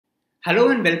Hello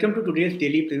and welcome to today's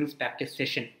Daily Prelims Practice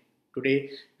session. Today,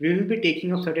 we will be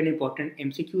taking up certain important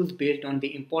MCQs based on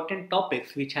the important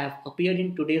topics which have appeared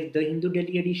in today's The Hindu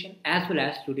Daily edition as well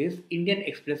as today's Indian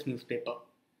Express newspaper.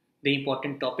 The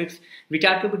important topics which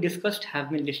are to be discussed have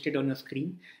been listed on your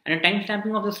screen and a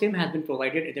timestamping of the same has been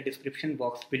provided in the description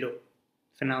box below.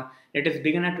 So now, let us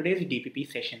begin our today's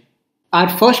DPP session. Our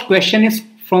first question is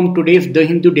from today's The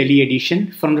Hindu Daily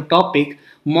edition from the topic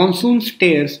Monsoon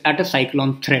Stares at a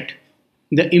Cyclone Threat.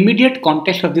 The immediate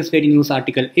context of this very news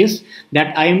article is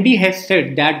that IMD has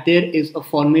said that there is a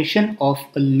formation of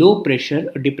a low pressure,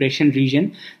 a depression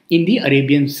region in the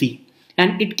Arabian Sea,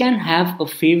 and it can have a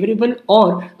favorable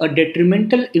or a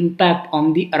detrimental impact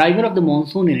on the arrival of the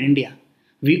monsoon in India.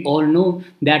 We all know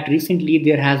that recently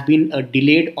there has been a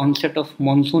delayed onset of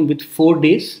monsoon with 4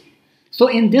 days. So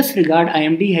in this regard,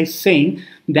 IMD is saying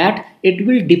that it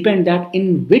will depend that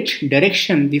in which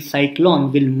direction the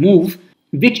cyclone will move,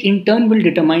 which in turn will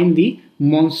determine the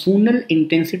monsoonal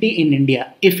intensity in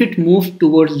India. If it moves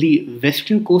towards the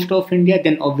western coast of India,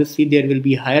 then obviously there will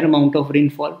be higher amount of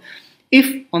rainfall.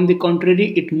 If on the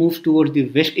contrary it moves towards the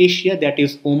West Asia, that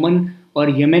is Oman or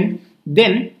Yemen,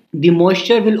 then the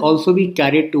moisture will also be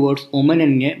carried towards Oman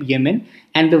and Yemen,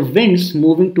 and the winds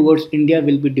moving towards India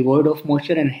will be devoid of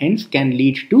moisture and hence can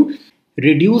lead to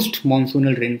reduced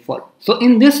monsoonal rainfall. So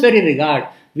in this very regard,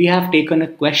 we have taken a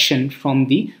question from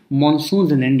the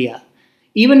monsoons in India.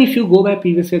 Even if you go by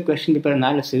previous year question paper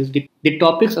analysis, the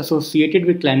topics associated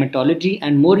with climatology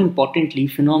and more importantly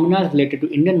phenomena related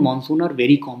to Indian monsoon are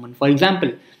very common. For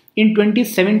example, in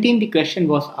 2017 the question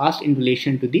was asked in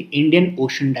relation to the Indian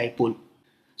Ocean Dipole.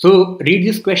 So read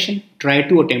this question, try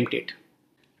to attempt it.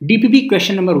 DPP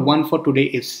question number 1 for today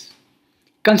is,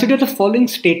 consider the following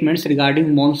statements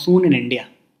regarding monsoon in India.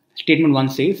 Statement 1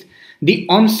 says, the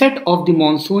onset of the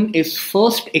monsoon is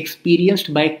first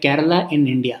experienced by Kerala in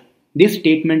India. This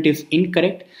statement is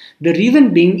incorrect. The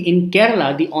reason being, in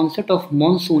Kerala, the onset of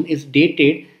monsoon is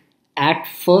dated at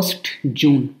 1st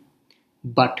June.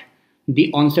 But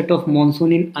the onset of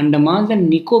monsoon in Andamans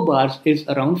and Nicobars is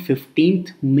around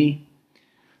 15th May.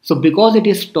 So because it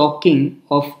is talking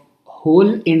of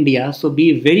whole India, so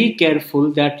be very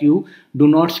careful that you do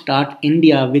not start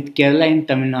India with Kerala and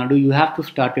Tamil Nadu. You have to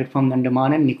start it from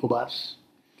Andaman and Nicobars.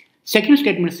 Second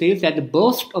statement says that the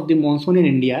burst of the monsoon in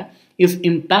India is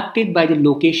impacted by the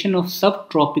location of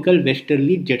subtropical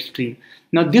westerly jet stream.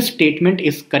 Now this statement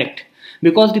is correct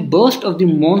because the burst of the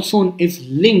monsoon is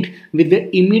linked with the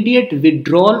immediate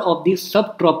withdrawal of the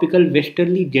subtropical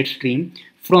westerly jet stream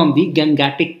from the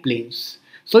Gangetic plains.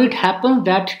 So it happens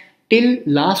that till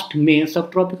last May,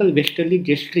 subtropical westerly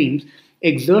jet streams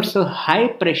exerts a high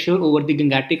pressure over the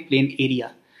Gangetic plain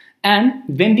area. And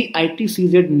when the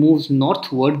ITCZ moves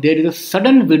northward, there is a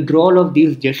sudden withdrawal of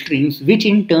these jet streams, which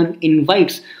in turn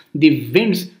invites the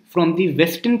winds from the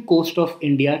western coast of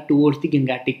India towards the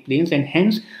Gangetic plains, and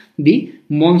hence the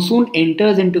monsoon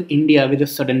enters into India with a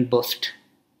sudden burst.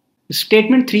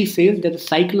 Statement 3 says that the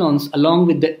cyclones along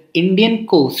with the Indian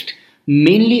coast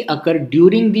mainly occur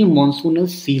during the monsoonal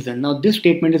season. Now this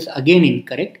statement is again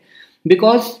incorrect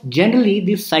because generally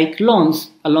the cyclones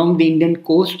along the Indian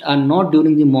coast are not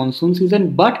during the monsoon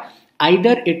season, but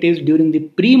either it is during the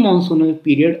pre-monsoonal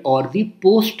period or the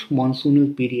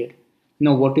post-monsoonal period.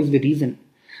 Now what is the reason?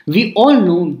 We all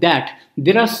know that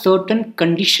there are certain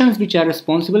conditions which are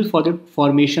responsible for the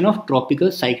formation of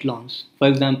tropical cyclones. For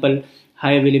example,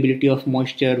 high availability of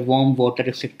moisture, warm water,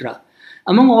 etc.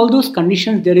 Among all those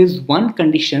conditions, there is one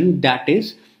condition, that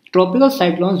is tropical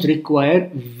cyclones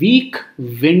require weak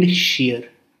wind shear.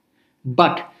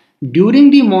 But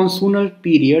during the monsoonal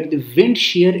period, the wind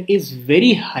shear is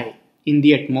very high in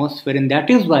the atmosphere, and that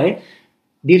is why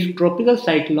these tropical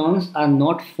cyclones are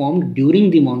not formed during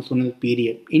the monsoonal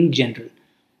period in general.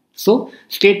 So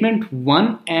statement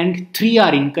 1 and 3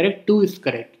 are incorrect, 2 is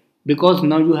correct, because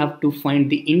now you have to find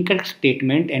the incorrect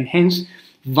statement, and hence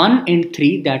 1 and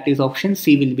 3, that is option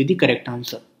C, will be the correct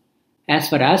answer. As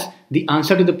far as the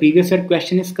answer to the previous year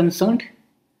question is concerned,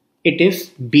 it is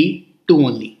B, 2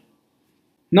 only.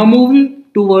 Now moving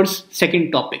towards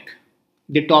second topic.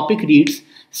 The topic reads,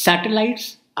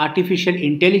 satellites artificial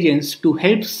intelligence to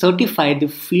help certify the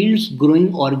fields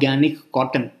growing organic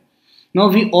cotton. Now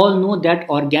we all know that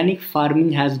organic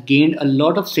farming has gained a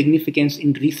lot of significance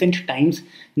in recent times,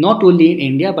 not only in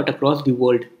India but across the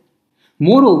world.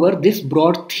 Moreover, this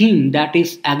broad theme, that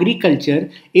is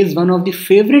agriculture, is one of the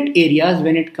favorite areas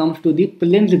when it comes to the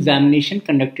prelims examination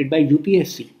conducted by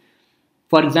UPSC.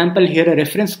 For example, here a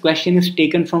reference question is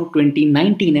taken from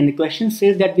 2019, and the question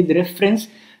says that with reference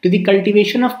to the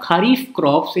cultivation of kharif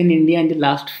crops in India in the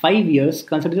last 5 years,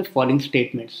 consider the following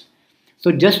statements.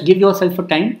 So just give yourself a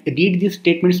time, read these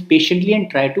statements patiently and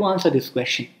try to answer this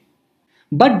question.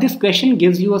 But this question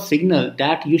gives you a signal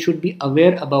that you should be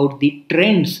aware about the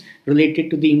trends related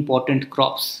to the important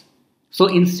crops. So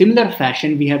in similar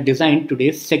fashion, we have designed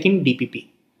today's second DPP.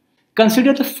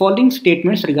 Consider the following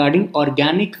statements regarding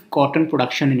organic cotton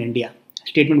production in India.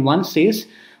 Statement 1 says,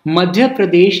 Madhya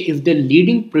Pradesh is the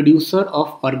leading producer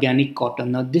of organic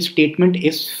cotton. Now this statement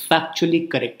is factually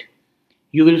correct.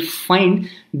 You will find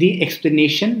the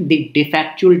explanation, the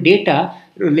factual data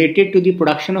related to the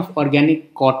production of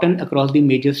organic cotton across the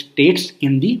major states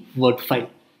in the word file.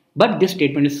 But this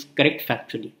statement is correct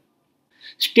factually.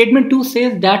 Statement 2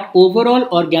 says that overall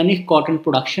organic cotton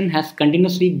production has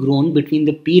continuously grown between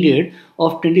the period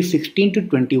of 2016 to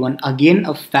 21. Again,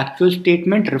 a factual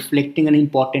statement reflecting an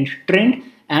important trend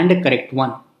and a correct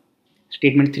one.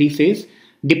 Statement 3 says,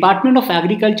 Department of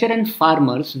Agriculture and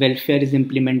Farmers Welfare is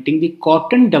implementing the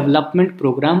Cotton Development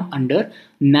Program under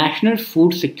National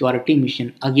Food Security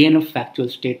Mission. Again, a factual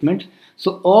statement.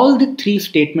 So all the three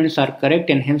statements are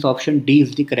correct and hence option D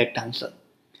is the correct answer.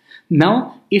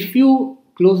 Now, if you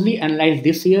closely analyze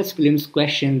this year's prelims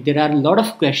questions, there are a lot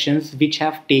of questions which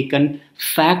have taken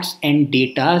facts and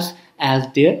data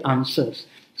as their answers.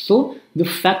 So the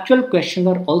factual questions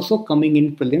are also coming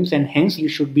in prelims and hence you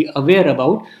should be aware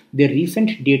about the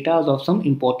recent data of some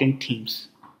important themes.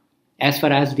 As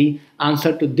far as the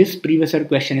answer to this previous year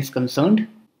question is concerned,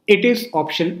 it is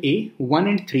option A, 1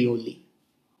 and 3 only.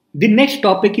 The next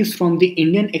topic is from the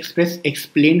Indian Express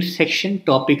Explained section.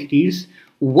 Topic reads,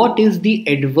 what is the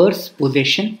adverse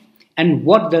possession and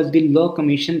what does the Law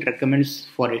Commission recommends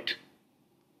for it?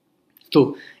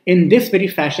 So in this very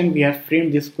fashion, we have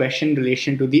framed this question in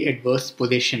relation to the adverse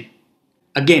possession.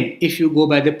 Again, if you go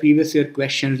by the previous year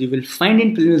questions, you will find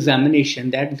in preliminary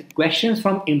examination that the questions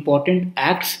from important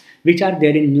acts which are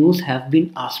there in news have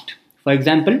been asked. For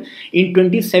example, in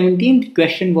 2017, the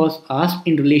question was asked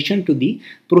in relation to the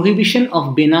Prohibition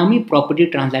of Benami Property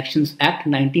Transactions Act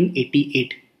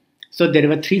 1988. So there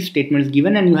were three statements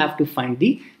given and you have to find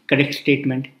the correct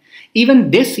statement.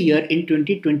 Even this year in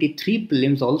 2023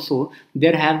 prelims also,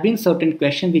 there have been certain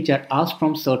questions which are asked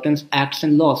from certain acts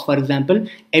and laws. For example,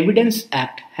 Evidence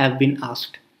Act have been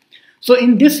asked. So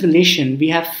in this relation, we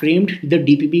have framed the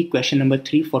DPP question number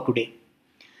 3 for today.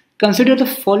 Consider the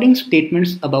following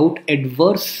statements about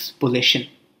adverse possession.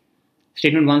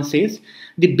 Statement 1 says,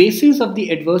 the basis of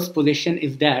the adverse possession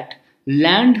is that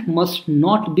land must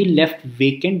not be left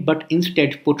vacant but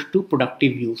instead put to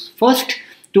productive use. First,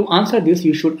 to answer this,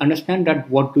 you should understand that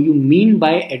what do you mean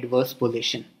by adverse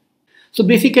possession. So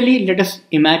basically, let us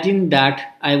imagine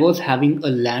that I was having a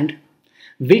land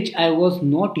which I was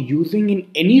not using in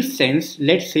any sense,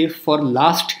 let's say for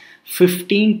last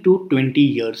 15 to 20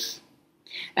 years.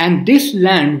 And this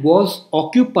land was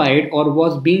occupied or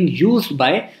was being used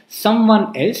by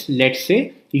someone else. Let's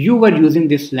say you were using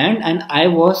this land and I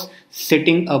was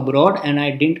sitting abroad and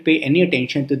I didn't pay any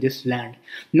attention to this land.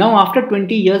 Now after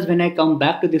 20 years when I come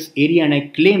back to this area and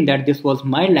I claim that this was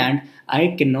my land,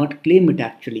 I cannot claim it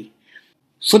actually.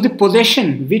 So the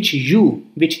possession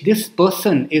which this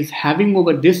person is having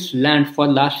over this land for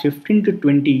last 15 to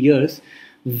 20 years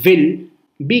will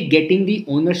be getting the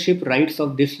ownership rights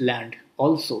of this land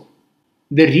also.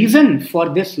 The reason for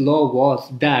this law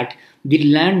was that the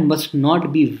land must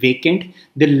not be vacant.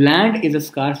 The land is a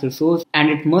scarce resource and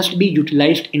it must be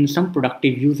utilized in some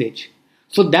productive usage.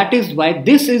 So that is why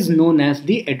this is known as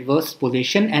the adverse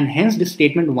possession and hence the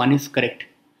statement 1 is correct.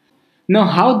 Now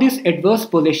how this adverse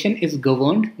possession is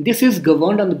governed? This is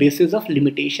governed on the basis of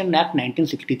Limitation Act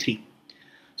 1963.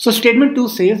 So statement 2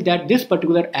 says that this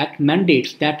particular act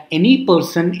mandates that any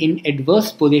person in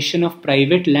adverse possession of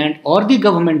private land or the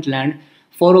government land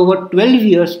for over 12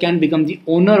 years can become the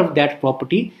owner of that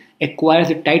property, acquires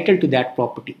a title to that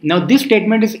property. Now this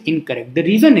statement is incorrect. The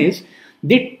reason is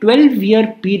the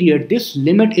 12-year period, this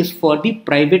limit is for the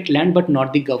private land but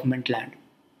not the government land.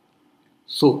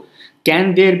 So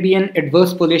can there be an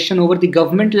adverse possession over the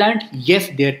government land? Yes,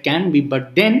 there can be,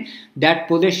 but then that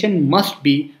possession must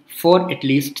be for at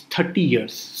least 30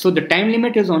 years. So the time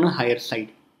limit is on a higher side.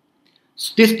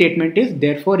 So this statement is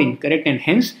therefore incorrect and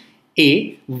hence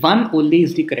A, 1 only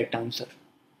is the correct answer.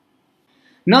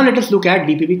 Now let us look at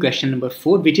DPP question number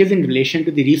 4, which is in relation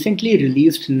to the recently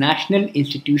released National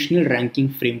Institutional Ranking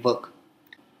Framework.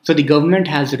 So the government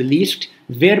has released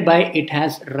whereby it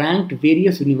has ranked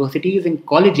various universities and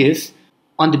colleges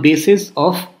on the basis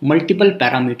of multiple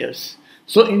parameters.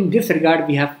 So in this regard,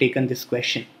 we have taken this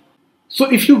question. So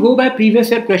if you go by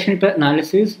previous year question paper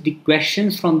analysis, the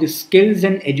questions from the skills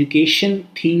and education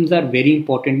themes are very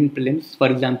important in prelims.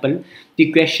 For example, the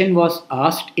question was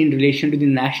asked in relation to the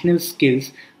national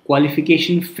skills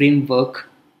qualification framework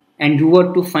and you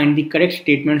were to find the correct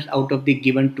statements out of the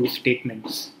given 2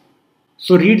 statements.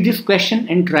 So read this question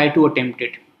and try to attempt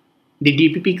it. The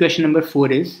DPP question number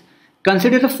 4 is,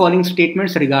 consider the following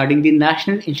statements regarding the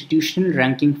National Institutional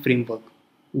Ranking Framework.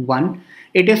 1.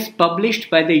 It is published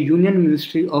by the Union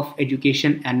Ministry of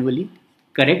Education annually.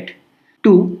 Correct.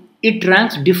 2. It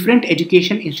ranks different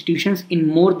education institutions in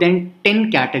more than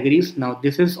 10 categories. Now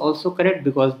this is also correct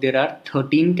because there are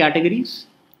 13 categories.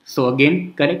 So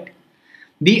again correct.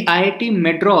 The IIT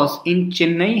Madras in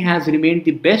Chennai has remained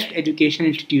the best education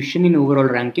institution in overall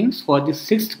rankings for the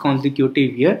 6th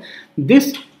consecutive year.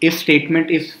 This statement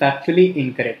is factually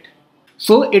incorrect.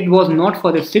 So it was not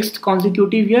for the 6th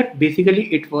consecutive year,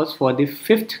 basically it was for the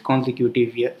 5th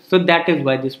consecutive year. So that is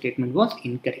why this statement was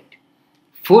incorrect.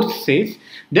 4th says,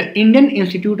 the Indian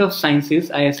Institute of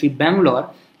Sciences IISc Bangalore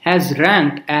has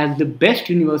ranked as the best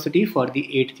university for the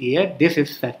 8th year. This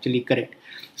is factually correct.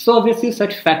 So obviously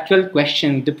such factual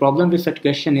questions, the problem with such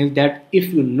question is that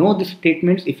if you know the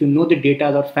statements, if you know the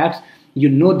data or facts, you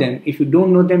know them. If you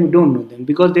don't know them, you don't know them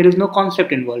because there is no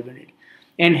concept involved in it.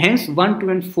 And hence 1, 2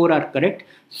 and 4 are correct.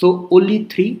 So only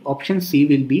 3, option C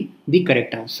will be the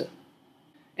correct answer.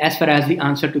 As far as the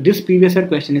answer to this previous year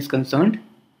question is concerned,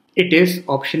 it is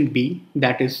option B,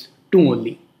 that is 2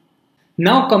 only.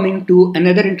 Now coming to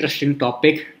another interesting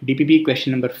topic, DPP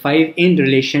question number 5 in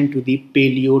relation to the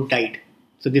Paleo diet.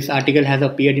 So this article has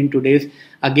appeared in today's,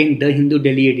 again, the Hindu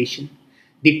Delhi edition.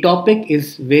 The topic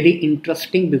is very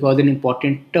interesting because an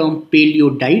important term,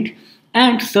 Paleo diet,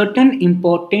 and certain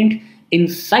important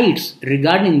insights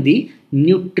regarding the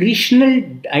nutritional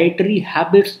dietary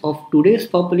habits of today's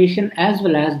population as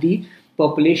well as the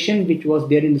population which was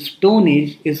there in the Stone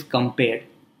Age is compared.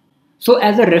 So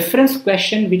as a reference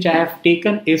question which I have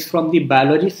taken is from the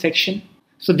biology section.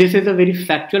 So this is a very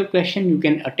factual question, you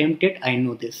can attempt it, I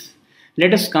know this.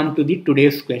 Let us come to the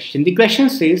today's question. The question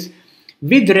says,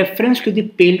 with reference to the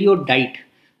Paleo diet,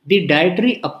 the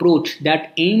dietary approach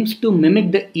that aims to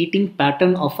mimic the eating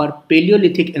pattern of our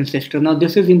Paleolithic ancestors. Now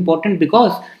this is important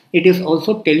because it is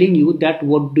also telling you that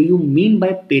what do you mean by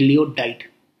Paleo diet.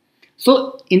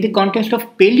 So in the context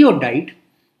of Paleo diet,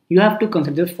 you have to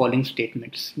consider the following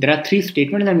statements. There are 3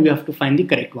 statements and you have to find the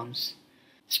correct ones.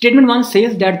 Statement 1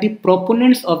 says that the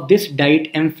proponents of this diet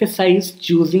emphasize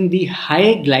choosing the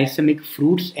high glycemic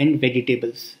fruits and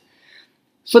vegetables.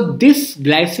 So this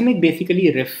glycemic basically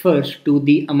refers to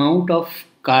the amount of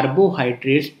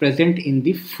carbohydrates present in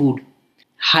the food.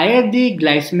 Higher the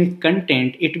glycemic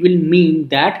content, it will mean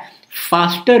that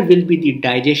faster will be the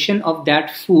digestion of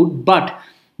that food, but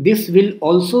this will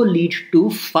also lead to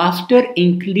faster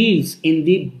increase in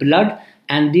the blood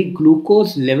and the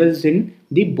glucose levels in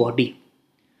the body.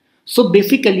 So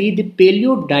basically the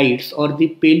Paleo diets or the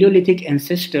Paleolithic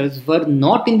ancestors were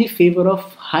not in the favor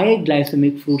of high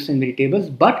glycemic fruits and vegetables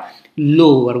but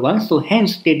lower ones. So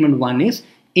hence statement 1 is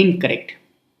incorrect.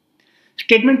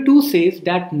 Statement 2 says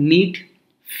that meat,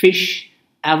 fish,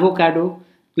 avocado,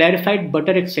 clarified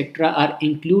butter etc. are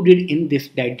included in this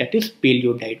diet, that is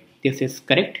Paleo diet. This is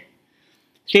correct.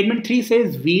 Statement 3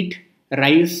 says wheat,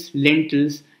 rice,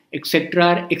 lentils etc.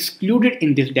 are excluded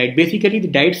in this diet. Basically the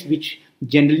diets which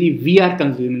generally we are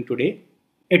consuming today,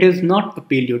 it is not a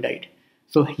Paleo diet.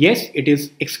 So yes, it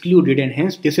is excluded and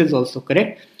hence this is also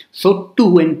correct. So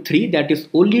 2 and 3, that is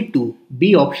only 2.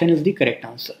 B option is the correct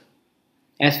answer.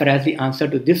 As far as the answer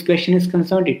to this question is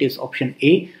concerned, it is option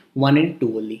A, 1 and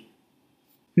 2 only.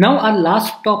 Now our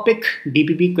last topic,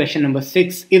 DPP question number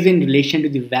 6, is in relation to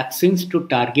the vaccines to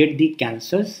target the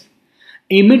cancers.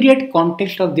 Immediate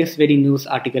context of this very news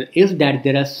article is that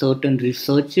there are certain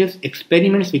researches,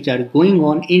 experiments which are going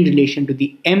on in relation to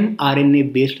the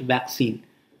mRNA based vaccine.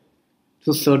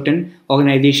 So certain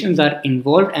organizations are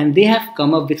involved and they have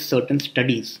come up with certain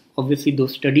studies. Obviously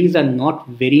those studies are not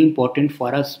very important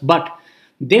for us, but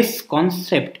this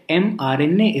concept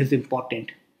mRNA is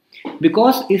important.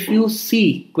 Because if you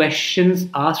see questions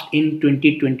asked in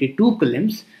 2022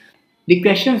 prelims, the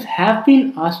questions have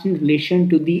been asked in relation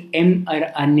to the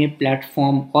mRNA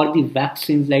platform or the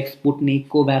vaccines like Sputnik,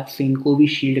 Covaxin,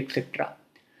 Covishield, etc.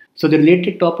 So the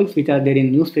related topics which are there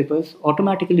in newspapers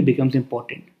automatically becomes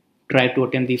important. Try to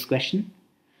attempt these questions.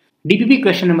 DPP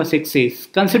question number 6 says,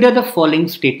 consider the following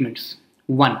statements.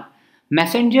 1.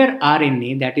 Messenger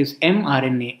RNA, that is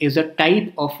mRNA, is a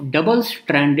type of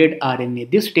double-stranded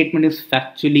RNA. This statement is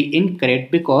factually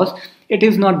incorrect because it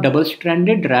is not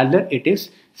double-stranded, rather it is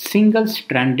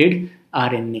single-stranded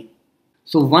RNA.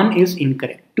 So 1 is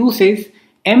incorrect. 2 says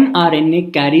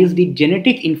mRNA carries the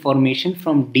genetic information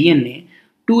from DNA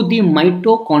to the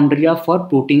mitochondria for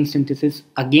protein synthesis.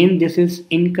 Again, this is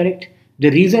incorrect. The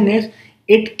reason is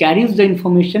It carries the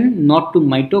information not to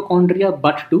mitochondria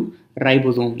but to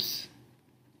ribosomes.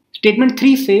 Statement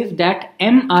 3 says that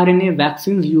mRNA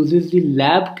vaccines uses the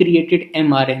lab-created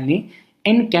mRNA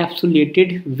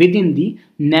encapsulated within the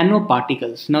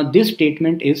nanoparticles. Now this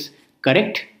statement is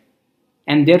correct,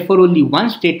 and therefore only one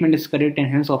statement is correct, and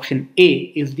hence option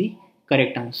A is the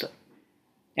correct answer.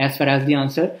 As far as the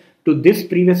answer to this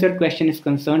previous year question is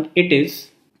concerned, it is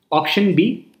option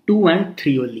B, 2 and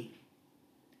 3 only.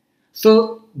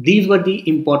 So these were the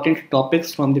important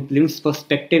topics from the prelims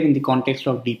perspective in the context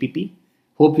of DPP.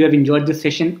 Hope you have enjoyed this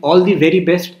session. All the very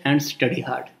best and study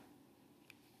hard.